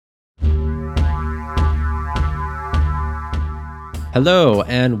Hello,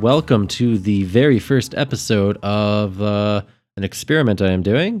 and welcome to the very first episode of an experiment I am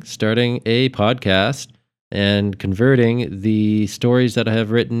doing, starting a podcast and converting the stories that I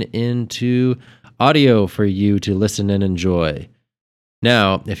have written into audio for you to listen and enjoy.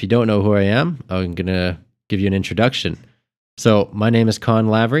 Now, if you don't know who I am, I'm going to give you an introduction. So, my name is Con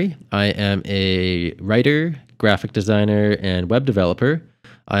Lavery. I am a writer, graphic designer, and web developer.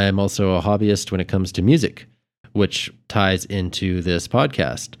 I am also a hobbyist when it comes to music, which ties into this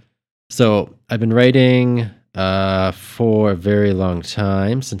podcast. So I've been writing for a very long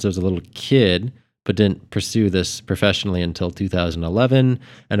time, since I was a little kid, but didn't pursue this professionally until 2011.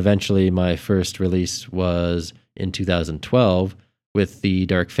 And eventually my first release was in 2012 with the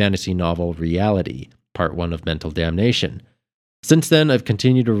dark fantasy novel Reality, Part 1 of Mental Damnation. Since then, I've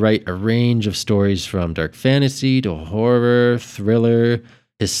continued to write a range of stories from dark fantasy to horror, thriller,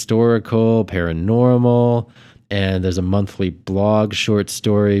 historical, paranormal, and there's a monthly blog short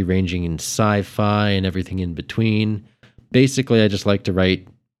story ranging in sci-fi and everything in between. Basically, I just like to write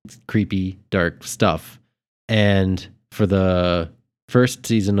creepy, dark stuff. And for the first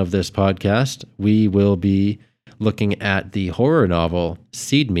season of this podcast, we will be looking at the horror novel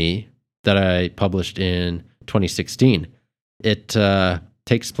Seed Me that I published in 2016. It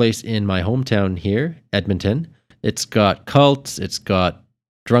takes place in my hometown here, Edmonton. It's got cults, it's got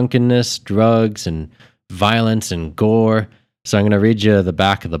drunkenness, drugs, and violence and gore. So I'm going to read you the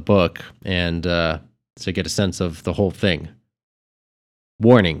back of the book and so you get a sense of the whole thing.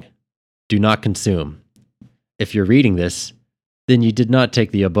 Warning: do not consume. If you're reading this, then you did not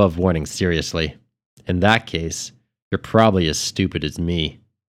take the above warning seriously. In that case, you're probably as stupid as me.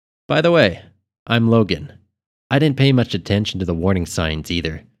 By the way, I'm Logan. I didn't pay much attention to the warning signs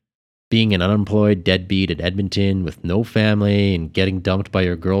either. Being an unemployed deadbeat at Edmonton with no family and getting dumped by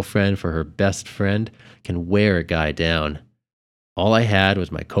your girlfriend for her best friend can wear a guy down. All I had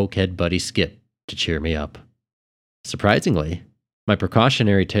was my cokehead buddy Skip to cheer me up. Surprisingly, my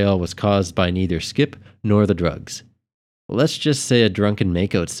precautionary tale was caused by neither Skip nor the drugs. Let's just say a drunken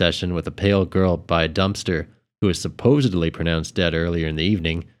makeout session with a pale girl by a dumpster who was supposedly pronounced dead earlier in the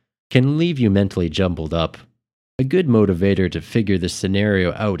evening can leave you mentally jumbled up. A good motivator to figure this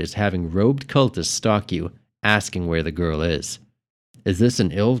scenario out is having robed cultists stalk you, asking where the girl is. Is this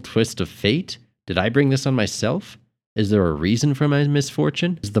an ill twist of fate? Did I bring this on myself? Is there a reason for my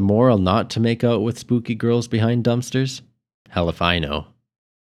misfortune? Is the moral not to make out with spooky girls behind dumpsters? Hell if I know.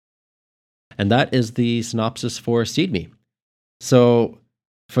 And that is the synopsis for Seed Me. So,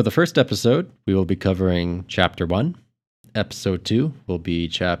 for the first episode, we will be covering Chapter 1. Episode 2 will be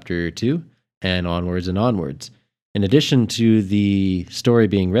Chapter 2, and onwards and onwards. In addition to the story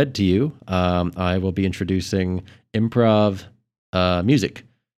being read to you, I will be introducing improv music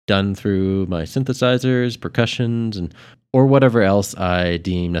done through my synthesizers, percussions, or whatever else I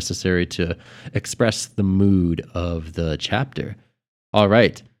deem necessary to express the mood of the chapter. All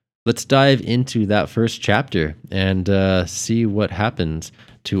right, let's dive into that first chapter and see what happens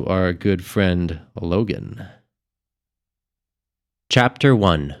to our good friend Logan. Chapter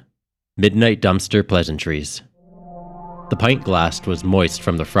 1: Midnight Dumpster Pleasantries. The pint glass was moist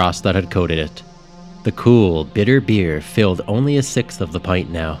from the frost that had coated it. The cool, bitter beer filled only a sixth of the pint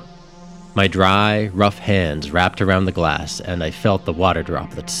now. My dry, rough hands wrapped around the glass, and I felt the water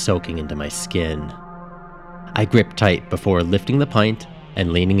droplets soaking into my skin. I gripped tight before lifting the pint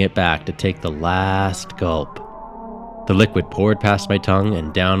and leaning it back to take the last gulp. The liquid poured past my tongue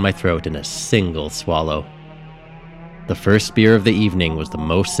and down my throat in a single swallow. The first beer of the evening was the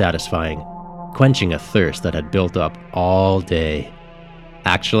most satisfying, quenching a thirst that had built up all day.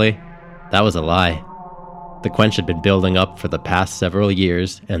 Actually, that was a lie. The quench had been building up for the past several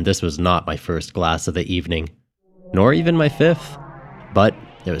years, and this was not my first glass of the evening, nor even my fifth, but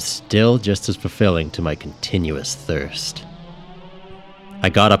it was still just as fulfilling to my continuous thirst. I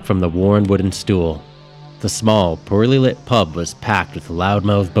got up from the worn wooden stool. The small, poorly lit pub was packed with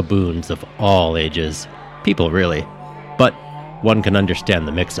loudmouthed baboons of all ages. People, really, but one can understand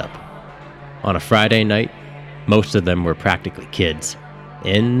the mix-up. On a Friday night, most of them were practically kids,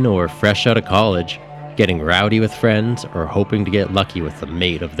 in or fresh out of college, getting rowdy with friends or hoping to get lucky with the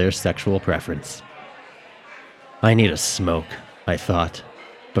mate of their sexual preference. I need a smoke, I thought,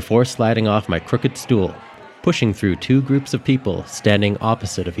 before sliding off my crooked stool, pushing through two groups of people standing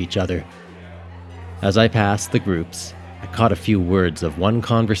opposite of each other. As I passed the groups, I caught a few words of one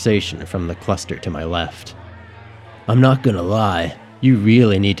conversation from the cluster to my left. "I'm not gonna lie, you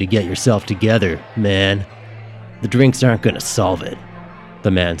really need to get yourself together, man. The drinks aren't gonna solve it,"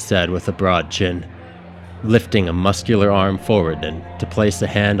 the man said with a broad chin, lifting a muscular arm forward and to place a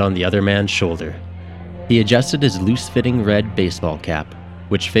hand on the other man's shoulder. He adjusted his loose-fitting red baseball cap,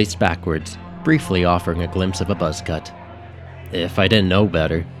 which faced backwards, briefly offering a glimpse of a buzz cut. If I didn't know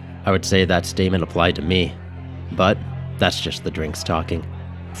better, I would say that statement applied to me. But that's just the drinks talking.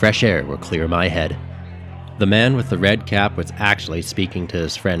 Fresh air will clear my head. The man with the red cap was actually speaking to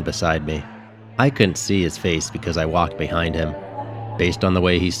his friend beside me. I couldn't see his face because I walked behind him. Based on the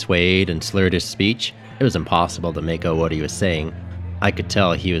way he swayed and slurred his speech, it was impossible to make out what he was saying. I could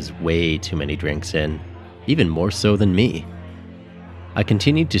tell he was way too many drinks in, even more so than me. I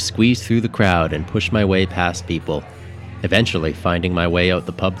continued to squeeze through the crowd and push my way past people, eventually finding my way out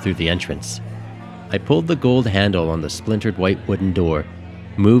the pub through the entrance. I pulled the gold handle on the splintered white wooden door,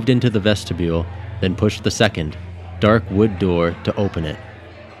 moved into the vestibule, then pushed the second, dark wood door to open it.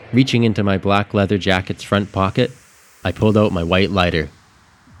 Reaching into my black leather jacket's front pocket, I pulled out my white lighter.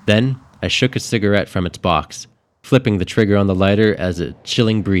 Then, I shook a cigarette from its box, flipping the trigger on the lighter as a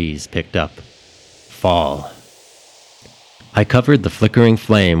chilling breeze picked up. Fall. I covered the flickering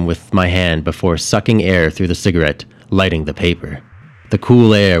flame with my hand before sucking air through the cigarette, lighting the paper. The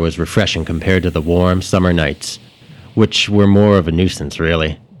cool air was refreshing compared to the warm summer nights, which were more of a nuisance,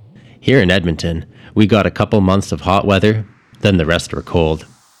 really. Here in Edmonton, we got a couple months of hot weather, then the rest were cold,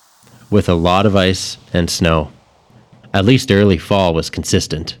 with a lot of ice and snow. At least early fall was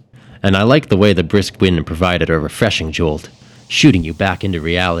consistent, and I liked the way the brisk wind provided a refreshing jolt, shooting you back into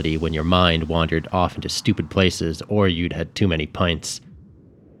reality when your mind wandered off into stupid places or you'd had too many pints.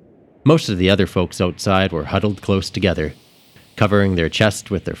 Most of the other folks outside were huddled close together, covering their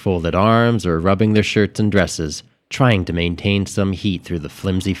chest with their folded arms or rubbing their shirts and dresses, trying to maintain some heat through the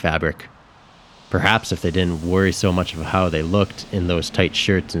flimsy fabric. Perhaps if they didn't worry so much of how they looked in those tight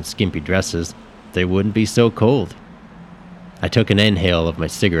shirts and skimpy dresses, they wouldn't be so cold. I took an inhale of my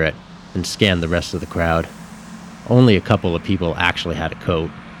cigarette and scanned the rest of the crowd. Only a couple of people actually had a coat.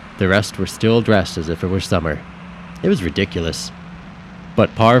 The rest were still dressed as if it were summer. It was ridiculous,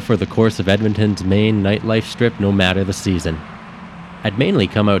 but par for the course of Edmonton's main nightlife strip no matter the season. I'd mainly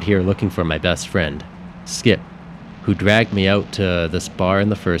come out here looking for my best friend, Skip, who dragged me out to this bar in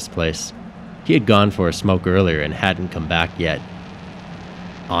the first place. He had gone for a smoke earlier and hadn't come back yet.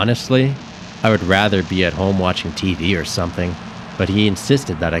 Honestly, I would rather be at home watching TV or something, but he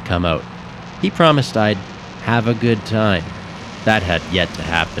insisted that I come out. He promised I'd have a good time. That had yet to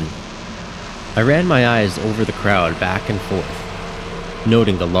happen. I ran my eyes over the crowd back and forth,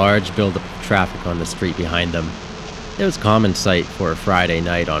 noting the large buildup of traffic on the street behind them. It was a common sight for a Friday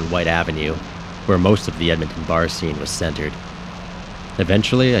night on White Avenue, where most of the Edmonton bar scene was centered.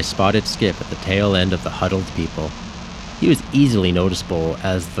 Eventually, I spotted Skip at the tail end of the huddled people. He was easily noticeable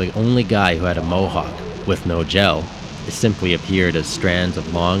as the only guy who had a mohawk, with no gel. It simply appeared as strands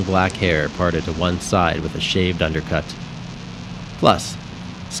of long black hair parted to one side with a shaved undercut. Plus,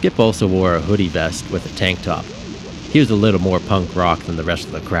 Skip also wore a hoodie vest with a tank top. He was a little more punk rock than the rest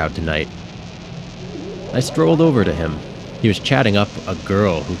of the crowd tonight. I strolled over to him. He was chatting up a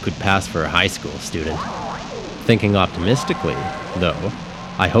girl who could pass for a high school student. Thinking optimistically, though,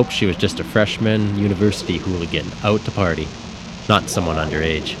 I hoped she was just a freshman university hooligan out to party, not someone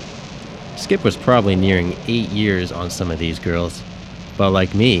underage. Skip was probably nearing 8 years on some of these girls, but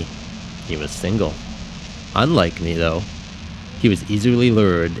like me, he was single. Unlike me, though, he was easily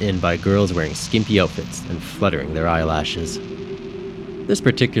lured in by girls wearing skimpy outfits and fluttering their eyelashes. This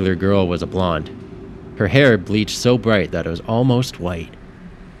particular girl was a blonde. Her hair bleached so bright that it was almost white.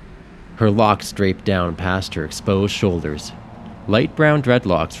 Her locks draped down past her exposed shoulders. Light brown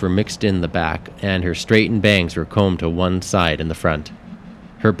dreadlocks were mixed in the back, and her straightened bangs were combed to one side in the front.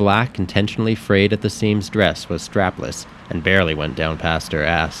 Her black, intentionally frayed at the seams dress was strapless and barely went down past her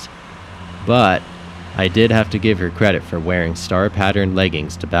ass. But I did have to give her credit for wearing star-patterned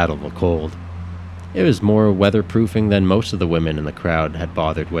leggings to battle the cold. It was more weatherproofing than most of the women in the crowd had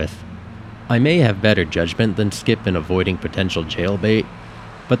bothered with. I may have better judgment than Skip in avoiding potential jailbait,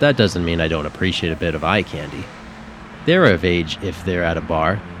 but that doesn't mean I don't appreciate a bit of eye candy. They're of age if they're at a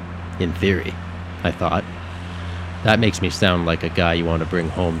bar. In theory, I thought. That makes me sound like a guy you want to bring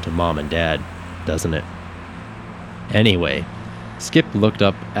home to mom and dad, doesn't it? Anyway, Skip looked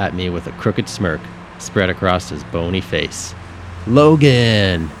up at me with a crooked smirk spread across his bony face.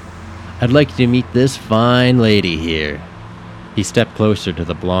 "Logan! I'd like you to meet this fine lady here." He stepped closer to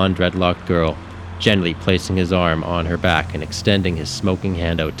the blonde, dreadlocked girl, gently placing his arm on her back and extending his smoking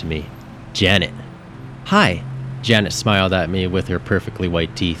hand out to me. "Janet." "Hi." Janet smiled at me with her perfectly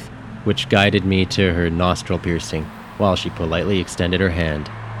white teeth, which guided me to her nostril piercing, while she politely extended her hand.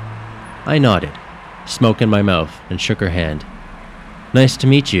 I nodded, smoke in my mouth, and shook her hand. "Nice to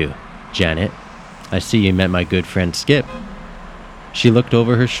meet you, Janet. I see you met my good friend Skip." She looked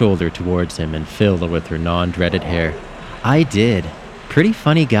over her shoulder towards him and filled with her non-dreaded hair. I did. Pretty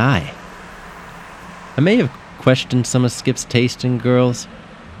funny guy. I may have questioned some of Skip's taste in girls,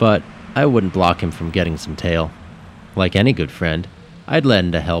 but I wouldn't block him from getting some tail. Like any good friend, I'd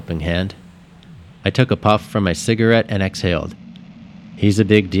lend a helping hand. I took a puff from my cigarette and exhaled. He's a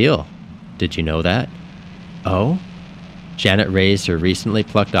big deal. Did you know that? Oh? Janet raised her recently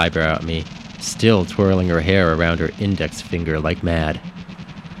plucked eyebrow at me, still twirling her hair around her index finger like mad.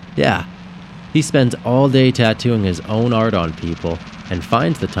 Yeah, he spends all day tattooing his own art on people and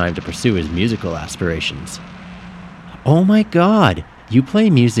finds the time to pursue his musical aspirations. Oh my god, you play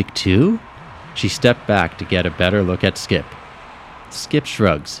music too? She stepped back to get a better look at Skip. Skip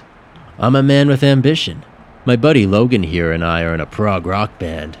shrugs. I'm a man with ambition. My buddy Logan here and I are in a prog rock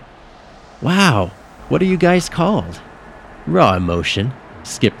band. Wow, what are you guys called? Raw Emotion,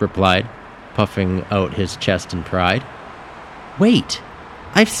 Skip replied, puffing out his chest in pride. Wait,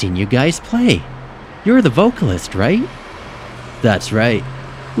 I've seen you guys play. You're the vocalist, right? That's right.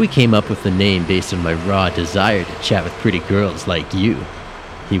 We came up with the name based on my raw desire to chat with pretty girls like you.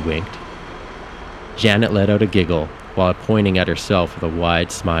 He winked. Janet let out a giggle while pointing at herself with a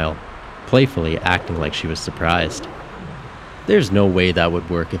wide smile, playfully acting like she was surprised. There's no way that would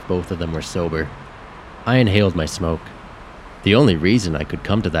work if both of them were sober. I inhaled my smoke. The only reason I could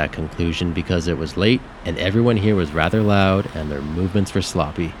come to that conclusion because it was late and everyone here was rather loud and their movements were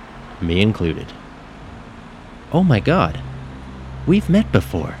sloppy, me included. Oh my god. We've met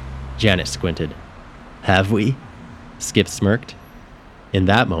before. Janet squinted. Have we? Skip smirked. In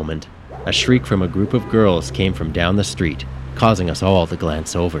that moment, a shriek from a group of girls came from down the street, causing us all to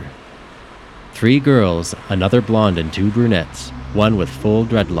glance over. 3 girls, another blonde and 2 brunettes, one with full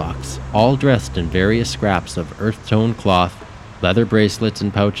dreadlocks, all dressed in various scraps of earth-tone cloth, leather bracelets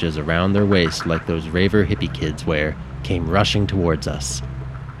and pouches around their waist like those raver hippie kids wear, came rushing towards us.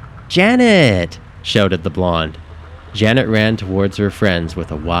 Janet! Shouted the blonde. Janet ran towards her friends with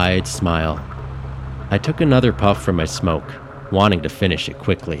a wide smile. I took another puff from my smoke, wanting to finish it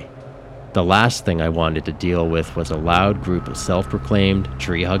quickly. The last thing I wanted to deal with was a loud group of self-proclaimed,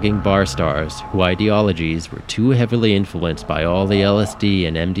 tree-hugging bar stars whose ideologies were too heavily influenced by all the LSD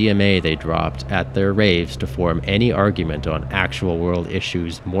and MDMA they dropped at their raves to form any argument on actual world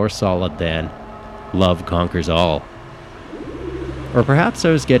issues more solid than love conquers all. Or perhaps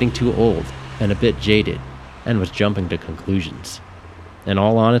I was getting too old and a bit jaded and was jumping to conclusions. In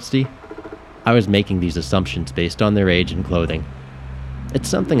all honesty, I was making these assumptions based on their age and clothing. It's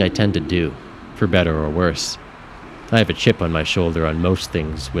something I tend to do, for better or worse. I have a chip on my shoulder on most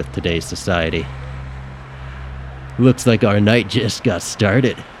things with today's society. Looks like our night just got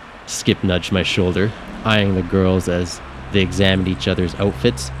started. Skip nudged my shoulder, eyeing the girls as they examined each other's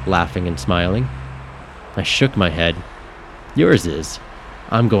outfits, laughing and smiling. I shook my head. Yours is.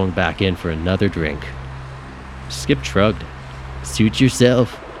 I'm going back in for another drink. Skip shrugged. Suit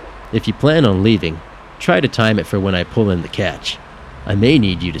yourself. If you plan on leaving, try to time it for when I pull in the catch. I may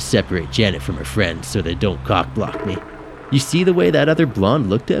need you to separate Janet from her friends so they don't cock-block me. You see the way that other blonde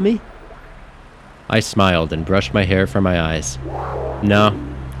looked at me? I smiled and brushed my hair from my eyes. No,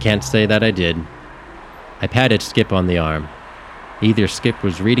 can't say that I did. I patted Skip on the arm. Either Skip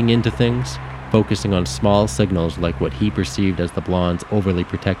was reading into things, focusing on small signals like what he perceived as the blonde's overly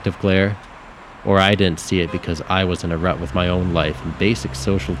protective glare, or I didn't see it because I was in a rut with my own life and basic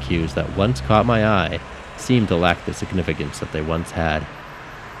social cues that once caught my eye seemed to lack the significance that they once had.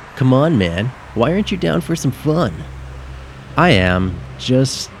 Come on, man. Why aren't you down for some fun? I am,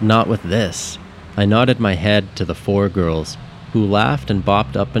 just not with this. I nodded my head to the 4 girls, who laughed and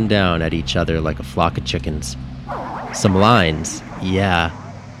bopped up and down at each other like a flock of chickens. Some lines, yeah.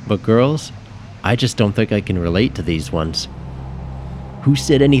 But girls, I just don't think I can relate to these ones. Who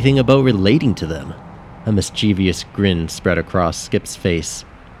said anything about relating to them? A mischievous grin spread across Skip's face.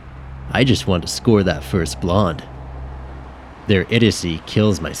 I just want to score that first blonde. Their idiocy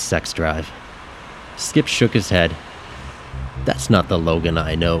kills my sex drive. Skip shook his head. That's not the Logan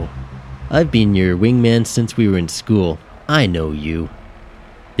I know. I've been your wingman since we were in school. I know you.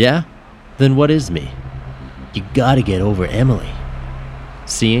 Yeah? Then what is me? You gotta get over Emily.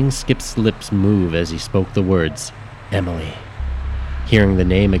 Seeing Skip's lips move as he spoke the words, Emily. Hearing the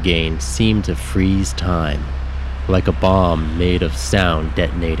name again seemed to freeze time. Like a bomb made of sound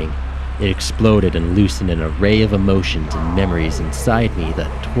detonating, it exploded and loosened an array of emotions and memories inside me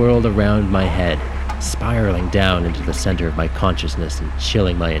that twirled around my head, spiraling down into the center of my consciousness and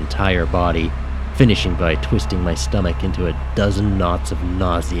chilling my entire body, finishing by twisting my stomach into a dozen knots of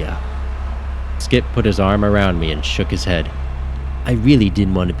nausea. Skip put his arm around me and shook his head. I really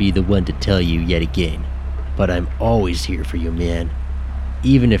didn't want to be the one to tell you yet again, but I'm always here for you, man.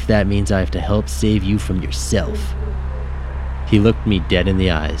 even if that means I have to help save you from yourself." He looked me dead in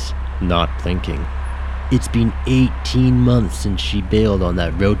the eyes, not blinking. "It's been 18 months since she bailed on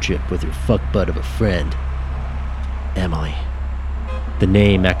that road trip with her fuckbutt of a friend." Emily. The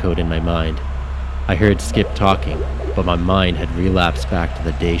name echoed in my mind. I heard Skip talking, but my mind had relapsed back to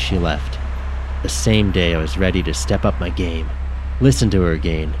the day she left. The same day I was ready to step up my game, listen to her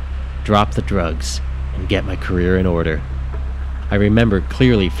again, drop the drugs, and get my career in order. I remember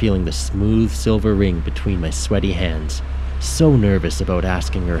clearly feeling the smooth silver ring between my sweaty hands, so nervous about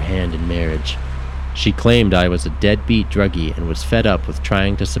asking her hand in marriage. She claimed I was a deadbeat druggie and was fed up with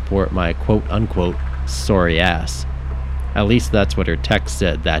trying to support my quote-unquote sorry ass. At least that's what her text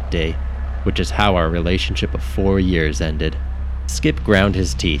said that day, which is how our relationship of 4 years ended. Skip ground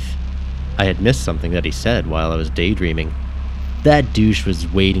his teeth. I had missed something that he said while I was daydreaming. "That douche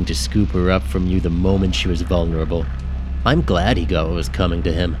was waiting to scoop her up from you the moment she was vulnerable. I'm glad he got what was coming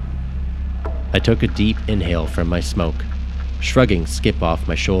to him." I took a deep inhale from my smoke, shrugging Skip off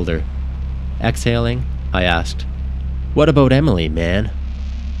my shoulder. Exhaling, I asked, "What about Emily, man?"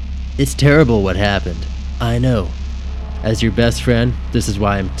 "It's terrible what happened. I know. As your best friend, this is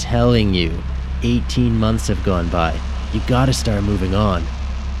why I'm telling you. 18 months have gone by. You gotta start moving on.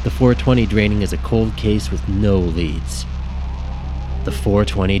 The 420 draining is a cold case with no leads." The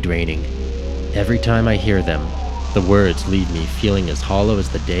 420 draining. Every time I hear them, the words leave me feeling as hollow as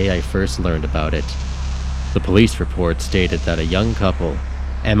the day I first learned about it. The police report stated that a young couple,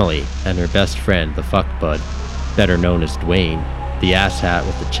 Emily and her best friend, the fuckbud, better known as Dwayne, the asshat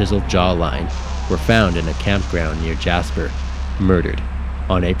with the chiseled jawline, were found in a campground near Jasper, murdered,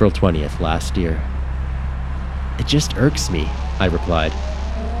 on April 20th last year. "It just irks me," I replied.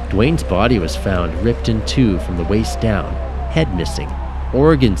 "Dwayne's body was found ripped in two from the waist down, head missing,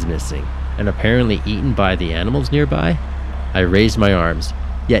 organs missing, and apparently eaten by the animals nearby." I raised my arms,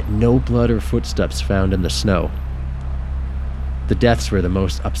 yet no blood or footsteps found in the snow. The deaths were the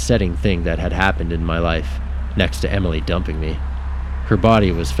most upsetting thing that had happened in my life, next to Emily dumping me. Her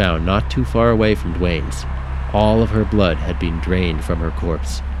body was found not too far away from Dwayne's. All of her blood had been drained from her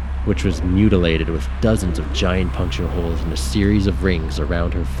corpse, which was mutilated with dozens of giant puncture holes and a series of rings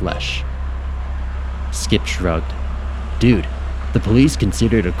around her flesh. Skip shrugged. "Dude, the police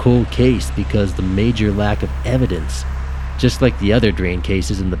consider it a cold case because the major lack of evidence. Just like the other drain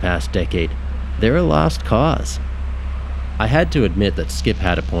cases in the past decade, they're a lost cause." I had to admit that Skip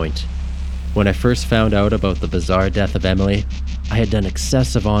had a point. When I first found out about the bizarre death of Emily, I had done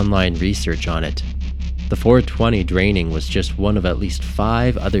excessive online research on it. The 420 draining was just one of at least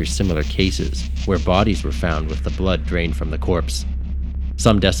 5 other similar cases where bodies were found with the blood drained from the corpse.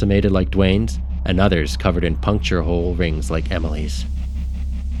 Some decimated like Dwayne's, and others covered in puncture hole rings like Emily's.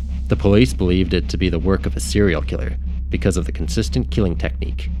 The police believed it to be the work of a serial killer because of the consistent killing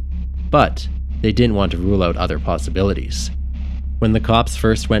technique, but they didn't want to rule out other possibilities. When the cops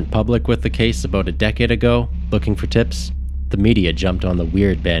first went public with the case about a decade ago, looking for tips, the media jumped on the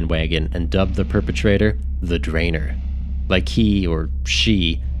weird bandwagon and dubbed the perpetrator the Drainer, like he or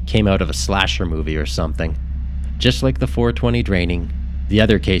she came out of a slasher movie or something. Just like the 420 draining, the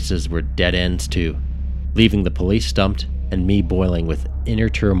other cases were dead ends too, leaving the police stumped and me boiling with inner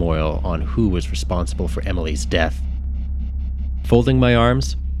turmoil on who was responsible for Emily's death. Folding my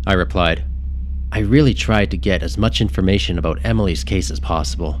arms, I replied, "I really tried to get as much information about Emily's case as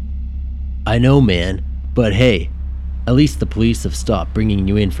possible." "I know, man, but hey, at least the police have stopped bringing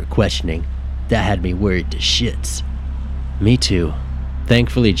you in for questioning. That had me worried to shits." "Me too.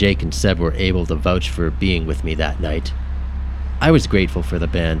 Thankfully, Jake and Seb were able to vouch for being with me that night." I was grateful for the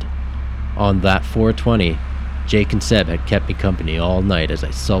band. On that 420, Jake and Seb had kept me company all night as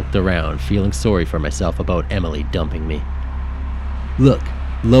I sulked around, feeling sorry for myself about Emily dumping me. "Look,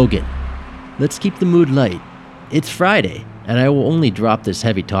 Logan, let's keep the mood light. It's Friday, and I will only drop this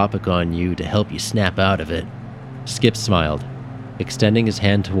heavy topic on you to help you snap out of it." Skip smiled, extending his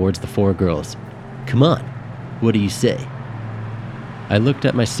hand towards the 4 girls. "Come on, what do you say?" I looked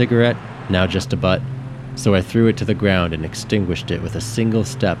at my cigarette, now just a butt, so I threw it to the ground and extinguished it with a single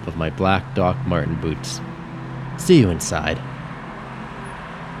step of my black Doc Marten boots. "See you inside."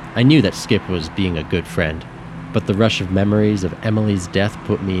 I knew that Skip was being a good friend, but the rush of memories of Emily's death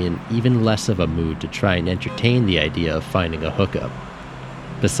put me in even less of a mood to try and entertain the idea of finding a hookup.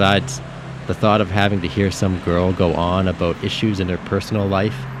 Besides, the thought of having to hear some girl go on about issues in her personal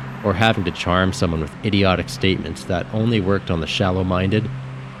life, or having to charm someone with idiotic statements that only worked on the shallow-minded,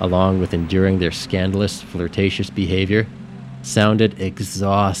 along with enduring their scandalous, flirtatious behavior, sounded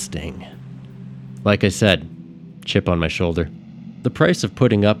exhausting. Like I said, chip on my shoulder. The price of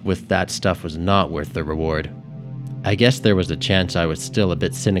putting up with that stuff was not worth the reward. I guess there was a chance I was still a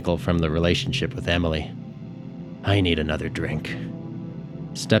bit cynical from the relationship with Emily. I need another drink.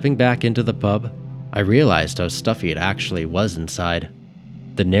 Stepping back into the pub, I realized how stuffy it actually was inside.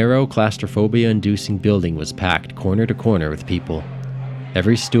 The narrow, claustrophobia-inducing building was packed corner to corner with people.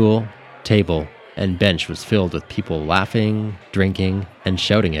 Every stool, table, and bench was filled with people laughing, drinking, and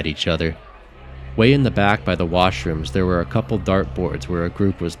shouting at each other. Way in the back by the washrooms, there were a couple dartboards where a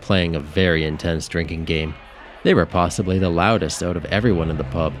group was playing a very intense drinking game. They were possibly the loudest out of everyone in the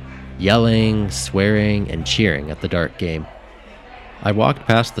pub, yelling, swearing, and cheering at the dart game. I walked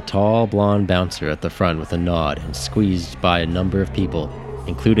past the tall, blonde bouncer at the front with a nod and squeezed by a number of people,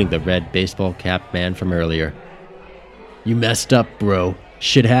 including the red baseball cap man from earlier. "You messed up, bro.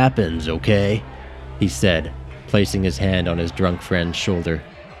 Shit happens, okay?" he said, placing his hand on his drunk friend's shoulder.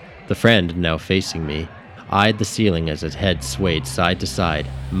 The friend, now facing me, eyed the ceiling as his head swayed side to side,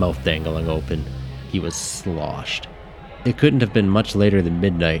 mouth dangling open. He was sloshed. It couldn't have been much later than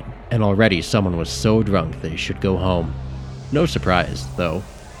midnight, and already someone was so drunk they should go home. No surprise, though.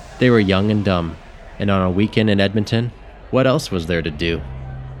 They were young and dumb, and on a weekend in Edmonton, what else was there to do?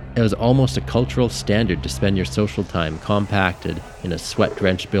 It was almost a cultural standard to spend your social time compacted in a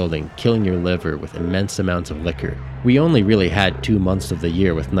sweat-drenched building, killing your liver with immense amounts of liquor. We only really had 2 months of the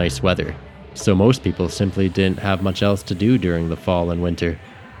year with nice weather, so most people simply didn't have much else to do during the fall and winter.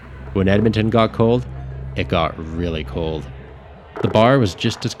 When Edmonton got cold, it got really cold. The bar was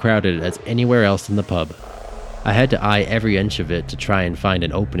just as crowded as anywhere else in the pub. I had to eye every inch of it to try and find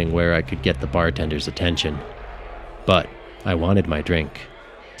an opening where I could get the bartender's attention. But I wanted my drink,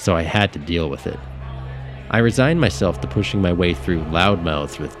 so I had to deal with it. I resigned myself to pushing my way through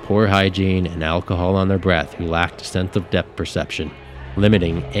loudmouths with poor hygiene and alcohol on their breath who lacked a sense of depth perception,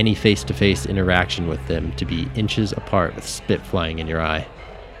 limiting any face-to-face interaction with them to be inches apart with spit flying in your eye.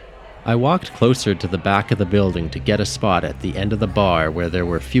 I walked closer to the back of the building to get a spot at the end of the bar where there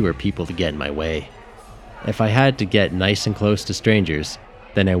were fewer people to get in my way. If I had to get nice and close to strangers,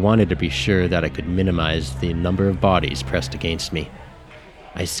 then I wanted to be sure that I could minimize the number of bodies pressed against me.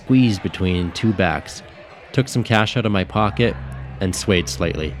 I squeezed between two backs, took some cash out of my pocket, and swayed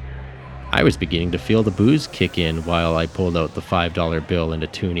slightly. I was beginning to feel the booze kick in while I pulled out the $5 bill and a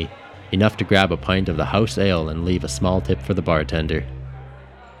toonie, enough to grab a pint of the house ale and leave a small tip for the bartender.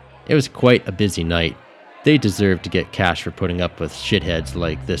 It was quite a busy night. They deserved to get cash for putting up with shitheads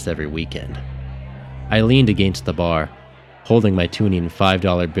like this every weekend. I leaned against the bar, holding my toonie and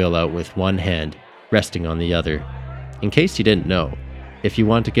 $5 bill out with one hand, resting on the other. In case you didn't know, if you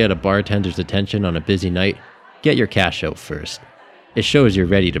want to get a bartender's attention on a busy night, get your cash out first. It shows you're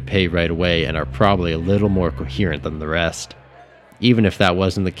ready to pay right away and are probably a little more coherent than the rest. Even if that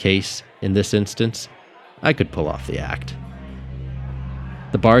wasn't the case in this instance, I could pull off the act.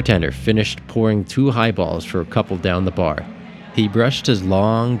 The bartender finished pouring 2 highballs for a couple down the bar. He brushed his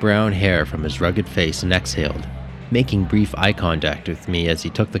long brown hair from his rugged face and exhaled, making brief eye contact with me as he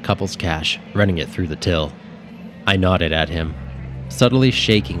took the couple's cash, running it through the till. I nodded at him, subtly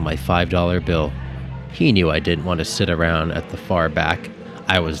shaking my $5 bill. He knew I didn't want to sit around at the far back.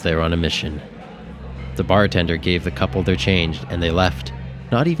 I was there on a mission. The bartender gave the couple their change and they left,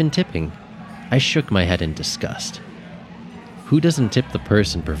 not even tipping. I shook my head in disgust. Who doesn't tip the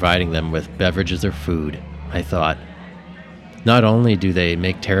person providing them with beverages or food? I thought. Not only do they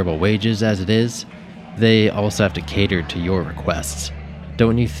make terrible wages as it is, they also have to cater to your requests.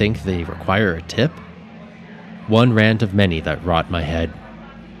 Don't you think they require a tip? One rant of many that wrought my head.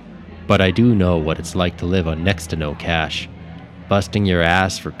 But I do know what it's like to live on next to no cash, busting your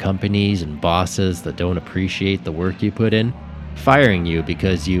ass for companies and bosses that don't appreciate the work you put in, firing you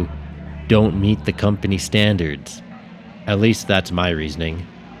because you don't meet the company standards. At least that's my reasoning,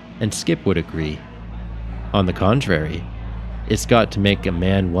 and Skip would agree. On the contrary, it's got to make a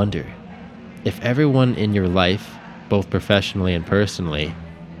man wonder. If everyone in your life, both professionally and personally,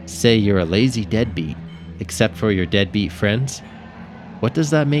 say you're a lazy deadbeat, except for your deadbeat friends, what does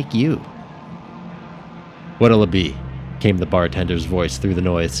that make you? "What'll it be?" came the bartender's voice through the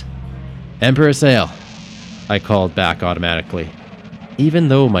noise. "Empress Ale," I called back automatically. Even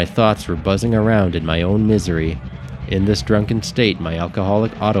though my thoughts were buzzing around in my own misery, in this drunken state my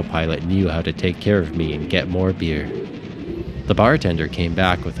alcoholic autopilot knew how to take care of me and get more beer. The bartender came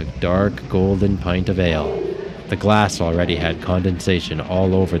back with a dark golden pint of ale. The glass already had condensation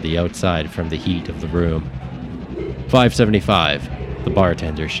all over the outside from the heat of the room. $5.75, the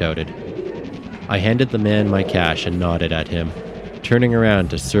bartender shouted. I handed the man my cash and nodded at him, turning around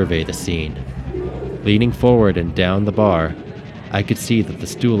to survey the scene. Leaning forward and down the bar, I could see that the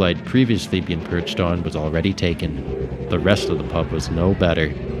stool I'd previously been perched on was already taken. The rest of the pub was no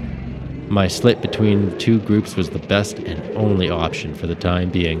better. My slit between the two groups was the best and only option for the time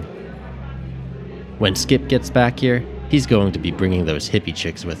being. When Skip gets back here, he's going to be bringing those hippie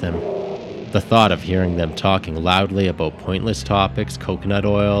chicks with him. The thought of hearing them talking loudly about pointless topics, coconut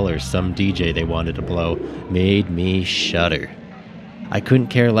oil, or some DJ they wanted to blow made me shudder. I couldn't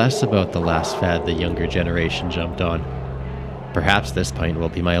care less about the last fad the younger generation jumped on. Perhaps this pint will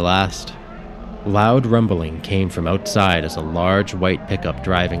be my last. Loud rumbling came from outside as a large white pickup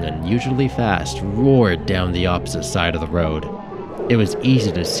driving unusually fast roared down the opposite side of the road. It was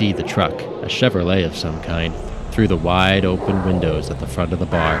easy to see the truck, a Chevrolet of some kind, through the wide open windows at the front of the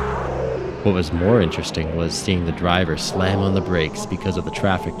bar. What was more interesting was seeing the driver slam on the brakes because of the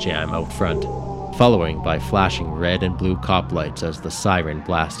traffic jam out front, following by flashing red and blue cop lights as the siren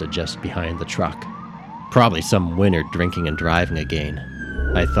blasted just behind the truck. Probably some winner drinking and driving again,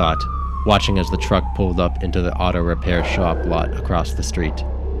 I thought, watching as the truck pulled up into the auto repair shop lot across the street.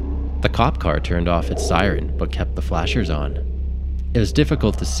 The cop car turned off its siren but kept the flashers on. It was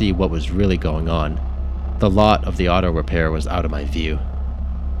difficult to see what was really going on. The lot of the auto repair was out of my view.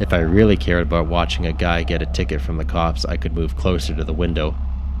 If I really cared about watching a guy get a ticket from the cops, I could move closer to the window.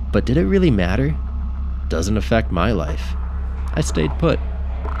 But did it really matter? Doesn't affect my life. I stayed put.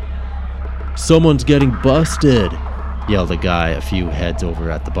 "Someone's getting busted!" yelled a guy a few heads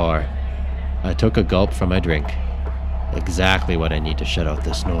over at the bar. I took a gulp from my drink. Exactly what I need to shut out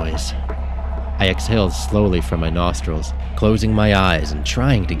this noise. I exhaled slowly from my nostrils, closing my eyes and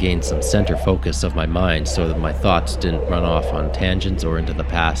trying to gain some center focus of my mind so that my thoughts didn't run off on tangents or into the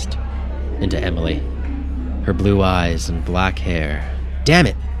past. Into Emily. Her blue eyes and black hair. Damn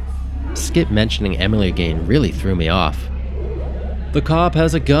it! Skip mentioning Emily again really threw me off. "The cop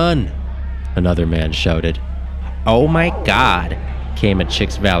has a gun!" another man shouted. "Oh my god!" came a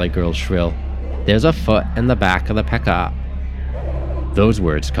Chicks Valley girl's shrill. "There's a foot in the back of the pickup." Those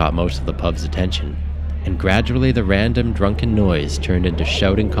words caught most of the pub's attention, and gradually the random drunken noise turned into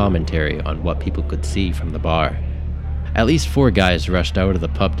shouting commentary on what people could see from the bar. At least 4 guys rushed out of the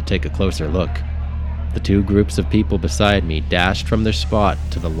pub to take a closer look. The 2 groups of people beside me dashed from their spot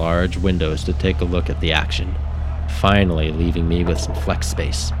to the large windows to take a look at the action, finally leaving me with some flex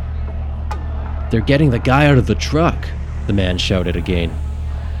space. "They're getting the guy out of the truck," the man shouted again.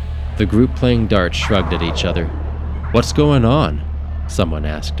 The group playing darts shrugged at each other. "What's going on?" someone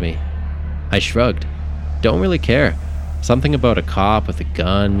asked me. I shrugged. Don't really care. Something about a cop with a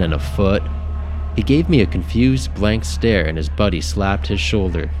gun and a foot. He gave me a confused blank stare and his buddy slapped his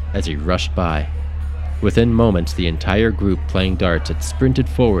shoulder as he rushed by. Within moments, the entire group playing darts had sprinted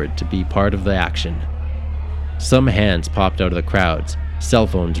forward to be part of the action. Some hands popped out of the crowds, cell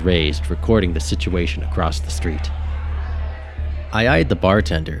phones raised, recording the situation across the street. I eyed the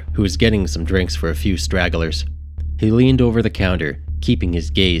bartender, who was getting some drinks for a few stragglers. He leaned over the counter, keeping his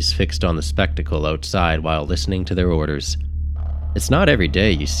gaze fixed on the spectacle outside while listening to their orders. It's not every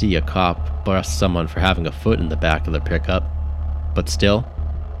day you see a cop bust someone for having a foot in the back of the pickup, but still,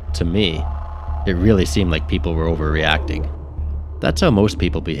 to me, it really seemed like people were overreacting. That's how most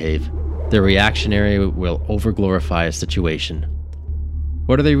people behave. They're reactionary, will overglorify a situation.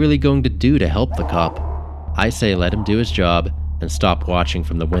 What are they really going to do to help the cop? I say let him do his job and stop watching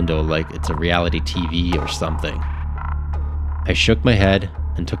from the window like it's a reality TV or something. I shook my head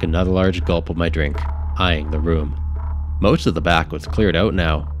and took another large gulp of my drink, eyeing the room. Most of the back was cleared out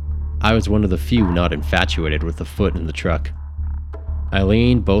now. I was one of the few not infatuated with the foot in the truck. I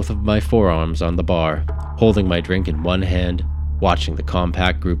leaned both of my forearms on the bar, holding my drink in one hand, watching the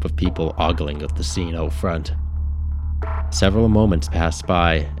compact group of people ogling at the scene out front. Several moments passed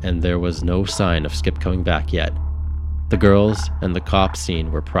by, and there was no sign of Skip coming back yet. The girls and the cop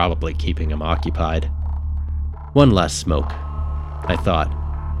scene were probably keeping him occupied. One less smoke, I thought,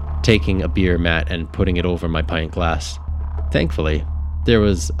 taking a beer mat and putting it over my pint glass. Thankfully, there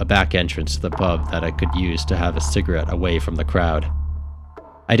was a back entrance to the pub that I could use to have a cigarette away from the crowd.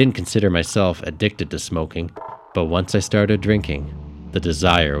 I didn't consider myself addicted to smoking, but once I started drinking, the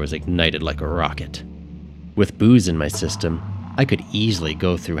desire was ignited like a rocket. With booze in my system, I could easily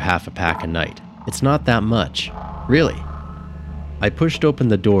go through half a pack a night. It's not that much, really. I pushed open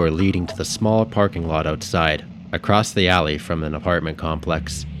the door leading to the small parking lot outside, across the alley from an apartment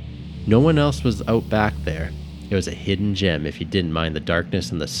complex. No one else was out back there. It was a hidden gem if you didn't mind the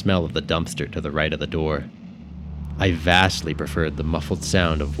darkness and the smell of the dumpster to the right of the door. I vastly preferred the muffled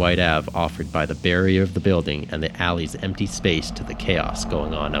sound of White Ave offered by the barrier of the building and the alley's empty space to the chaos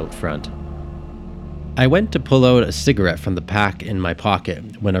going on out front. I went to pull out a cigarette from the pack in my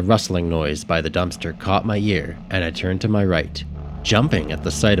pocket when a rustling noise by the dumpster caught my ear and I turned to my right, jumping at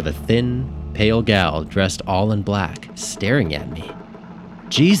the sight of a thin, pale gal dressed all in black, staring at me.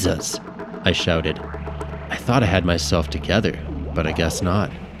 Jesus! I shouted. I thought I had myself together, but I guess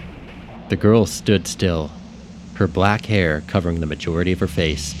not. The girl stood still, her black hair covering the majority of her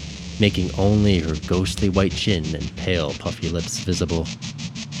face, making only her ghostly white chin and pale, puffy lips visible.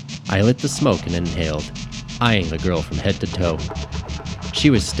 I lit the smoke and inhaled, eyeing the girl from head to toe. She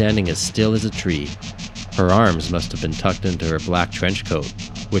was standing as still as a tree. Her arms must have been tucked into her black trench coat,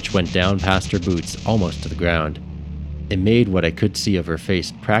 which went down past her boots almost to the ground. It made what I could see of her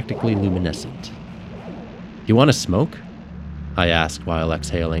face practically luminescent. "You want to smoke?" I asked while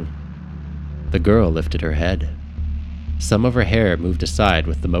exhaling. The girl lifted her head. Some of her hair moved aside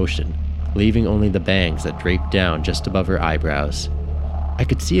with the motion, leaving only the bangs that draped down just above her eyebrows. I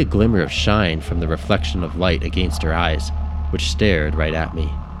could see a glimmer of shine from the reflection of light against her eyes, which stared right at me.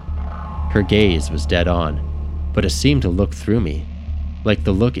 Her gaze was dead on, but it seemed to look through me, like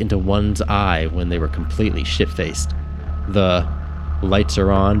the look into one's eye when they were completely shit-faced. The lights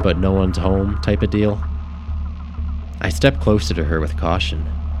are on but no one's home type of deal. I stepped closer to her with caution.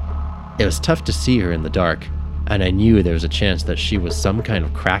 It was tough to see her in the dark, and I knew there was a chance that she was some kind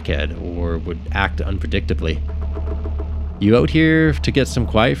of crackhead or would act unpredictably. "You out here to get some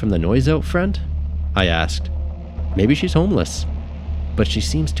quiet from the noise out front?" I asked. "Maybe she's homeless, but she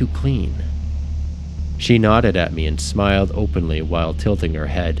seems too clean." She nodded at me and smiled openly while tilting her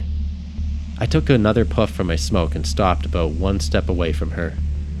head. I took another puff from my smoke and stopped about one step away from her.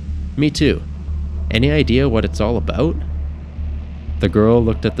 "Me too. Any idea what it's all about?" The girl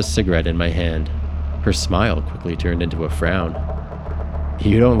looked at the cigarette in my hand. Her smile quickly turned into a frown.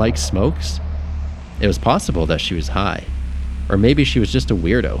 "You don't like smokes?" It was possible that she was high, or maybe she was just a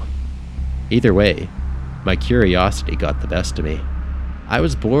weirdo. Either way, my curiosity got the best of me. I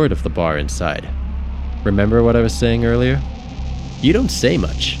was bored of the bar inside. Remember what I was saying earlier? "You don't say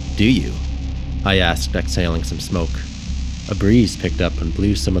much, do you?" I asked, exhaling some smoke. A breeze picked up and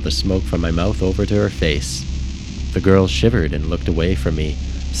blew some of the smoke from my mouth over to her face. The girl shivered and looked away from me,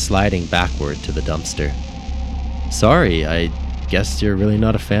 sliding backward to the dumpster. "Sorry, I guess you're really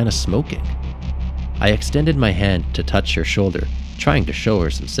not a fan of smoking." I extended my hand to touch her shoulder, trying to show her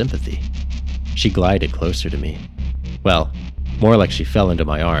some sympathy. She glided closer to me. Well, more like she fell into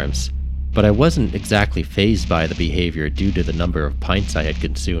my arms, but I wasn't exactly fazed by the behavior due to the number of pints I had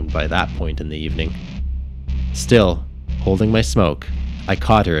consumed by that point in the evening. Still, holding my smoke, I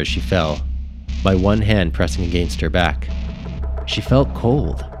caught her as she fell, my one hand pressing against her back. She felt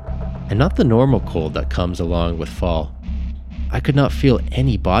cold, and not the normal cold that comes along with fall. I could not feel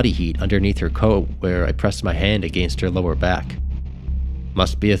any body heat underneath her coat where I pressed my hand against her lower back.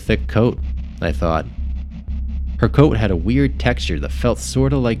 Must be a thick coat, I thought. Her coat had a weird texture that felt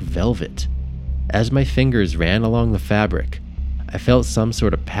sorta like velvet. As my fingers ran along the fabric, I felt some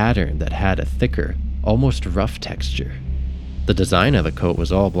sort of pattern that had a thicker, almost rough texture. The design of the coat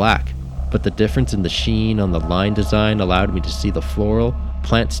was all black, but the difference in the sheen on the line design allowed me to see the floral,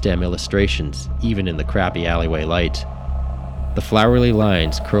 plant stem illustrations even in the crappy alleyway light. The flowery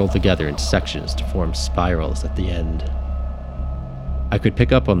lines curled together in sections to form spirals at the end. I could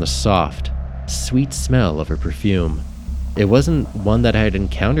pick up on the soft, sweet smell of her perfume. It wasn't one that I had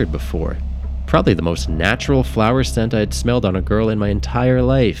encountered before. Probably the most natural flower scent I had smelled on a girl in my entire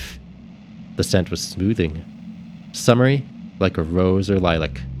life. The scent was smoothing, summery, like a rose or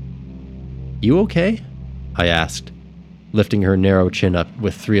lilac. "You okay?" I asked, lifting her narrow chin up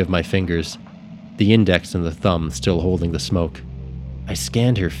with three of my fingers, the index and the thumb still holding the smoke. I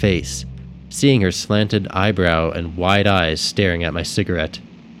scanned her face, seeing her slanted eyebrow and wide eyes staring at my cigarette.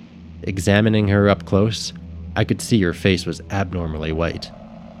 Examining her up close, I could see her face was abnormally white.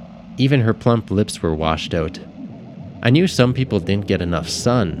 Even her plump lips were washed out. I knew some people didn't get enough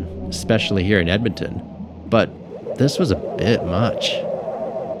sun, especially here in Edmonton, but this was a bit much.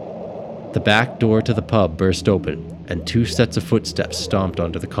 The back door to the pub burst open, and two sets of footsteps stomped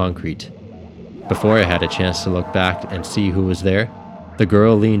onto the concrete. Before I had a chance to look back and see who was there, the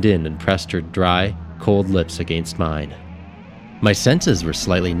girl leaned in and pressed her dry, cold lips against mine. My senses were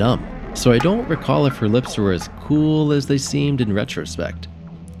slightly numb, so I don't recall if her lips were as cool as they seemed in retrospect.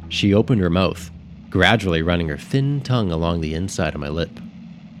 She opened her mouth, gradually running her thin tongue along the inside of my lip.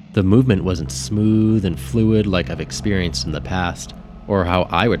 The movement wasn't smooth and fluid like I've experienced in the past, or how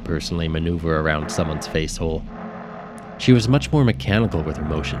I would personally maneuver around someone's face hole. She was much more mechanical with her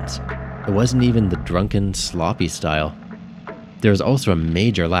motions. It wasn't even the drunken, sloppy style. There was also a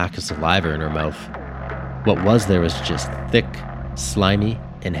major lack of saliva in her mouth. What was there was just thick, slimy,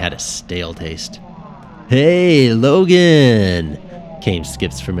 and had a stale taste. "Hey, Logan!" came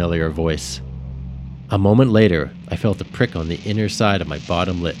Skip's familiar voice. A moment later, I felt a prick on the inner side of my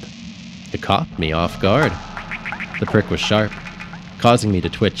bottom lip. It caught me off guard. The prick was sharp, causing me to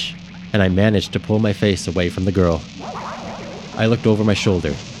twitch. and I managed to pull my face away from the girl. I looked over my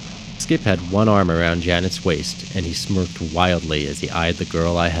shoulder. Skip had one arm around Janet's waist, and he smirked wildly as he eyed the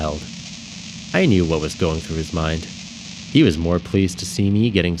girl I held. I knew what was going through his mind. He was more pleased to see me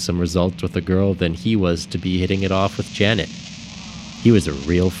getting some results with the girl than he was to be hitting it off with Janet. He was a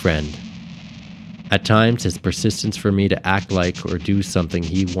real friend. At times, his persistence for me to act like or do something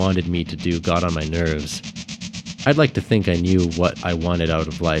he wanted me to do got on my nerves. I'd like to think I knew what I wanted out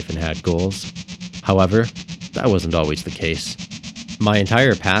of life and had goals. However, that wasn't always the case. My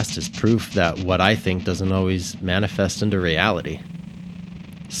entire past is proof that what I think doesn't always manifest into reality.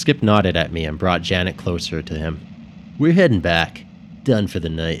 Skip nodded at me and brought Janet closer to him. "We're heading back. Done for the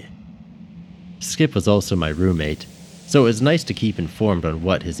night." Skip was also my roommate, so it was nice to keep informed on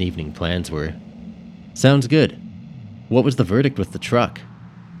what his evening plans were. "Sounds good. What was the verdict with the truck?"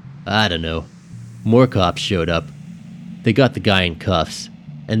 "I don't know. More cops showed up. They got the guy in cuffs,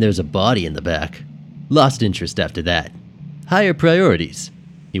 and there's a body in the back. Lost interest after that. Higher priorities."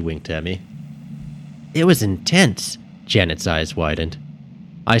 He winked at me. "It was intense." Janet's eyes widened.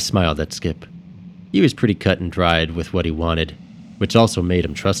 I smiled at Skip. He was pretty cut and dried with what he wanted, which also made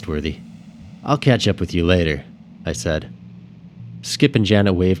him trustworthy. "I'll catch up with you later," I said. Skip and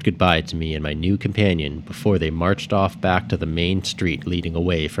Janet waved goodbye to me and my new companion before they marched off back to the main street leading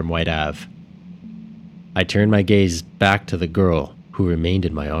away from White Ave. I turned my gaze back to the girl who remained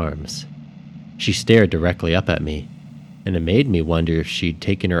in my arms. She stared directly up at me, and it made me wonder if she'd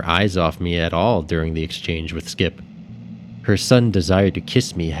taken her eyes off me at all during the exchange with Skip. Her sudden desire to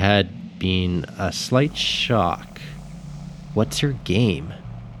kiss me had been a slight shock. What's her game?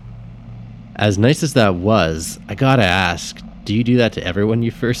 As nice as that was, I gotta ask, do you do that to everyone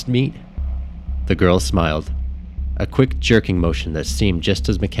you first meet? The girl smiled, a quick jerking motion that seemed just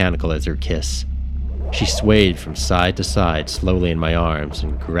as mechanical as her kiss. She swayed from side to side slowly in my arms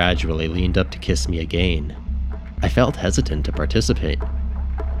and gradually leaned up to kiss me again. I felt hesitant to participate.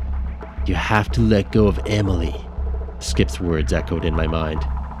 "You have to let go of Emily," Skip's words echoed in my mind.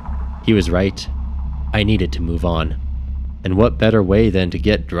 He was right. I needed to move on. And what better way than to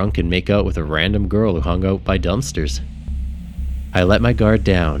get drunk and make out with a random girl who hung out by dumpsters? I let my guard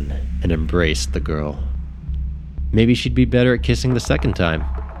down and embraced the girl. Maybe she'd be better at kissing the second time.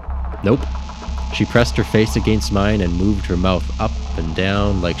 Nope. She pressed her face against mine and moved her mouth up and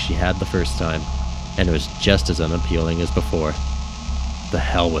down like she had the first time, and it was just as unappealing as before. The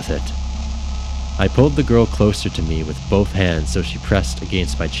hell with it. I pulled the girl closer to me with both hands so she pressed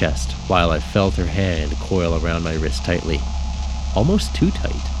against my chest while I felt her hand coil around my wrist tightly. Almost too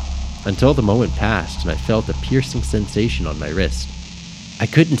tight. Until the moment passed and I felt a piercing sensation on my wrist. I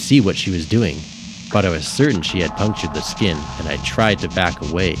couldn't see what she was doing, but I was certain she had punctured the skin, and I tried to back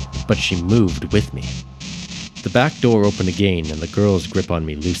away, but she moved with me. The back door opened again and the girl's grip on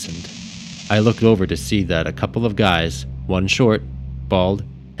me loosened. I looked over to see that a couple of guys, one short, bald,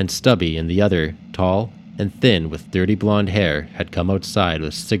 and stubby, and the other tall and thin with dirty blonde hair, had come outside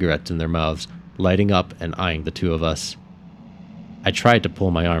with cigarettes in their mouths, lighting up and eyeing the two of us. I tried to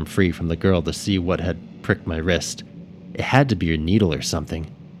pull my arm free from the girl to see what had pricked my wrist. It had to be a needle or something.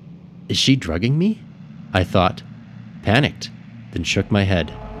 Is she drugging me? I thought, panicked, then shook my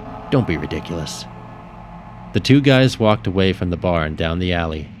head. Don't be ridiculous. The two guys walked away from the bar and down the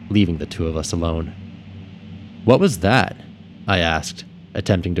alley, leaving the two of us alone. "What was that?" I asked,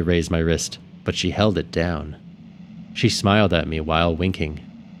 attempting to raise my wrist, but she held it down. She smiled at me while winking.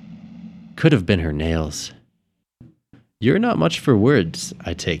 Could have been her nails. "You're not much for words,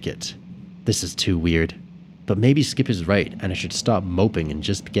 I take it. This is too weird. But maybe Skip is right, and I should stop moping and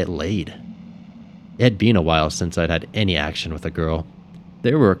just get laid." It had been a while since I'd had any action with a girl.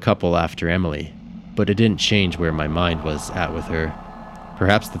 There were a couple after Emily, but it didn't change where my mind was at with her.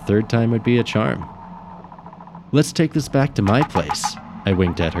 Perhaps the third time would be a charm. "Let's take this back to my place," I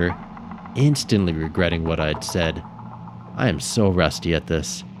winked at her, instantly regretting what I'd said. I am so rusty at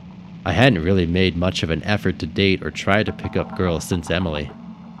this. I hadn't really made much of an effort to date or try to pick up girls since Emily,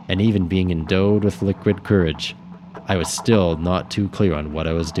 and even being endowed with liquid courage, I was still not too clear on what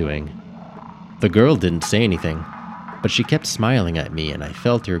I was doing. The girl didn't say anything, but she kept smiling at me, and I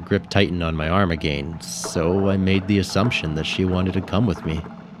felt her grip tighten on my arm again, so I made the assumption that she wanted to come with me.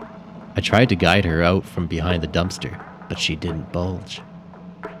 I tried to guide her out from behind the dumpster, but she didn't budge.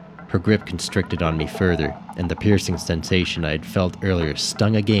 Her grip constricted on me further, and the piercing sensation I had felt earlier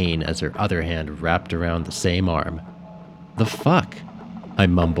stung again as her other hand wrapped around the same arm. "The fuck?" I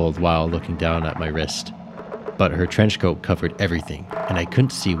mumbled while looking down at my wrist. But her trench coat covered everything, and I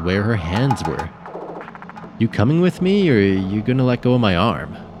couldn't see where her hands were. "You coming with me, or are you gonna let go of my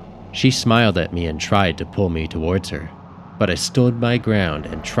arm?" She smiled at me and tried to pull me towards her, but I stood my ground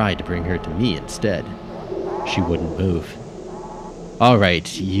and tried to bring her to me instead. She wouldn't move. "All right,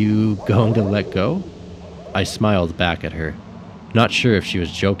 you going to let go?" I smiled back at her, not sure if she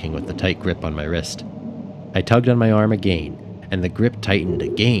was joking with the tight grip on my wrist. I tugged on my arm again, and the grip tightened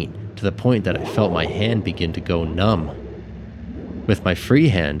again to the point that I felt my hand begin to go numb. With my free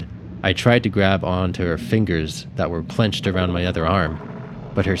hand, I tried to grab onto her fingers that were clenched around my other arm,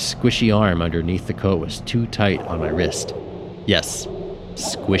 but her squishy arm underneath the coat was too tight on my wrist. Yes,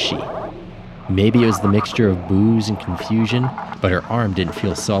 squishy. Maybe it was the mixture of booze and confusion, but her arm didn't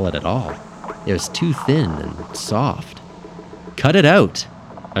feel solid at all. It was too thin and soft. "Cut it out!"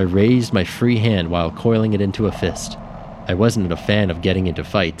 I raised my free hand while coiling it into a fist. I wasn't a fan of getting into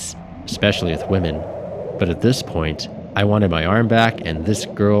fights, especially with women, but at this point, I wanted my arm back, and this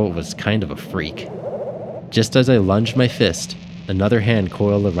girl was kind of a freak. Just as I lunged my fist, another hand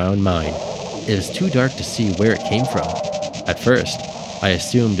coiled around mine. It was too dark to see where it came from. At first, I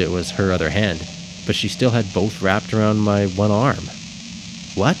assumed it was her other hand, but she still had both wrapped around my one arm.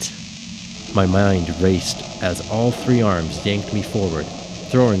 What? My mind raced as all three arms yanked me forward,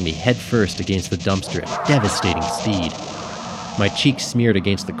 throwing me headfirst against the dumpster at devastating speed. My cheeks smeared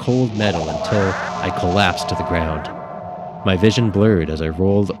against the cold metal until I collapsed to the ground. My vision blurred as I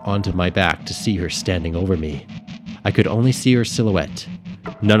rolled onto my back to see her standing over me. I could only see her silhouette.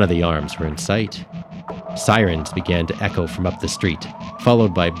 None of the arms were in sight. Sirens began to echo from up the street,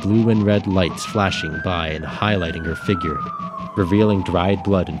 followed by blue and red lights flashing by and highlighting her figure, revealing dried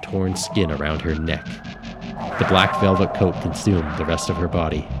blood and torn skin around her neck. The black velvet coat consumed the rest of her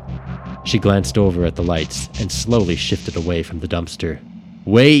body. She glanced over at the lights and slowly shifted away from the dumpster.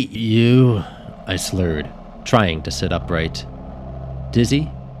 "Wait, you," I slurred, trying to sit upright. Dizzy,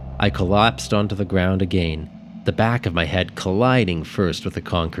 I collapsed onto the ground again, the back of my head colliding first with the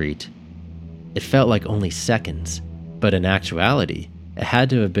concrete. It felt like only seconds, but in actuality, it had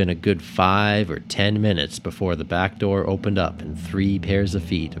to have been a good 5 or 10 minutes before the back door opened up and 3 pairs of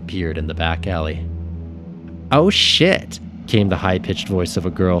feet appeared in the back alley. "Oh shit," came the high-pitched voice of a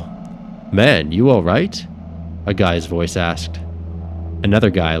girl. "Man, you alright?" a guy's voice asked. Another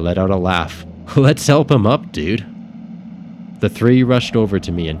guy let out a laugh. "Let's help him up, dude." The 3 rushed over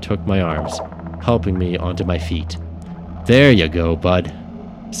to me and took my arms, helping me onto my feet. "There you go, bud,"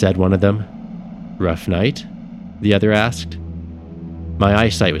 said one of them. "Rough night?" the other asked. My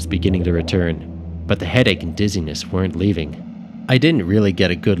eyesight was beginning to return, but the headache and dizziness weren't leaving. I didn't really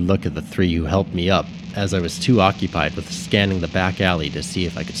get a good look at the 3 who helped me up, as I was too occupied with scanning the back alley to see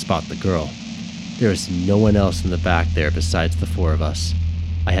if I could spot the girl. There was no one else in the back there besides the 4 of us.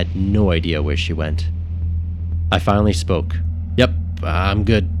 I had no idea where she went. I finally spoke. "Yep, I'm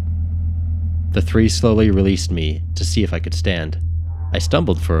good." The 3 slowly released me to see if I could stand. I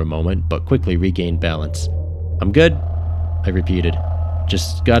stumbled for a moment, but quickly regained balance. "I'm good," I repeated.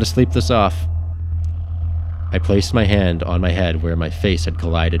 "Just gotta sleep this off." I placed my hand on my head where my face had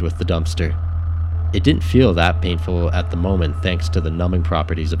collided with the dumpster. It didn't feel that painful at the moment thanks to the numbing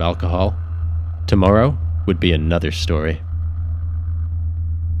properties of alcohol. Tomorrow would be another story.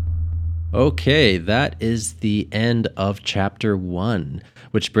 Okay, that is the end of chapter 1,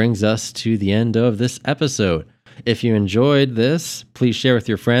 which brings us to the end of this episode. If you enjoyed this, please share with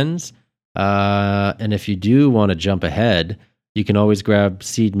your friends. And if you do want to jump ahead, you can always grab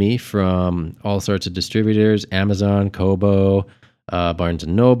Seed Me from all sorts of distributors, Amazon, Kobo, Barnes &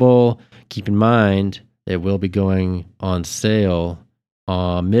 Noble. Keep in mind, it will be going on sale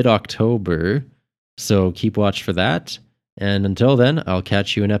mid-October, so keep watch for that. And until then, I'll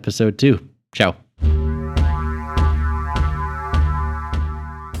catch you in episode 2. Ciao.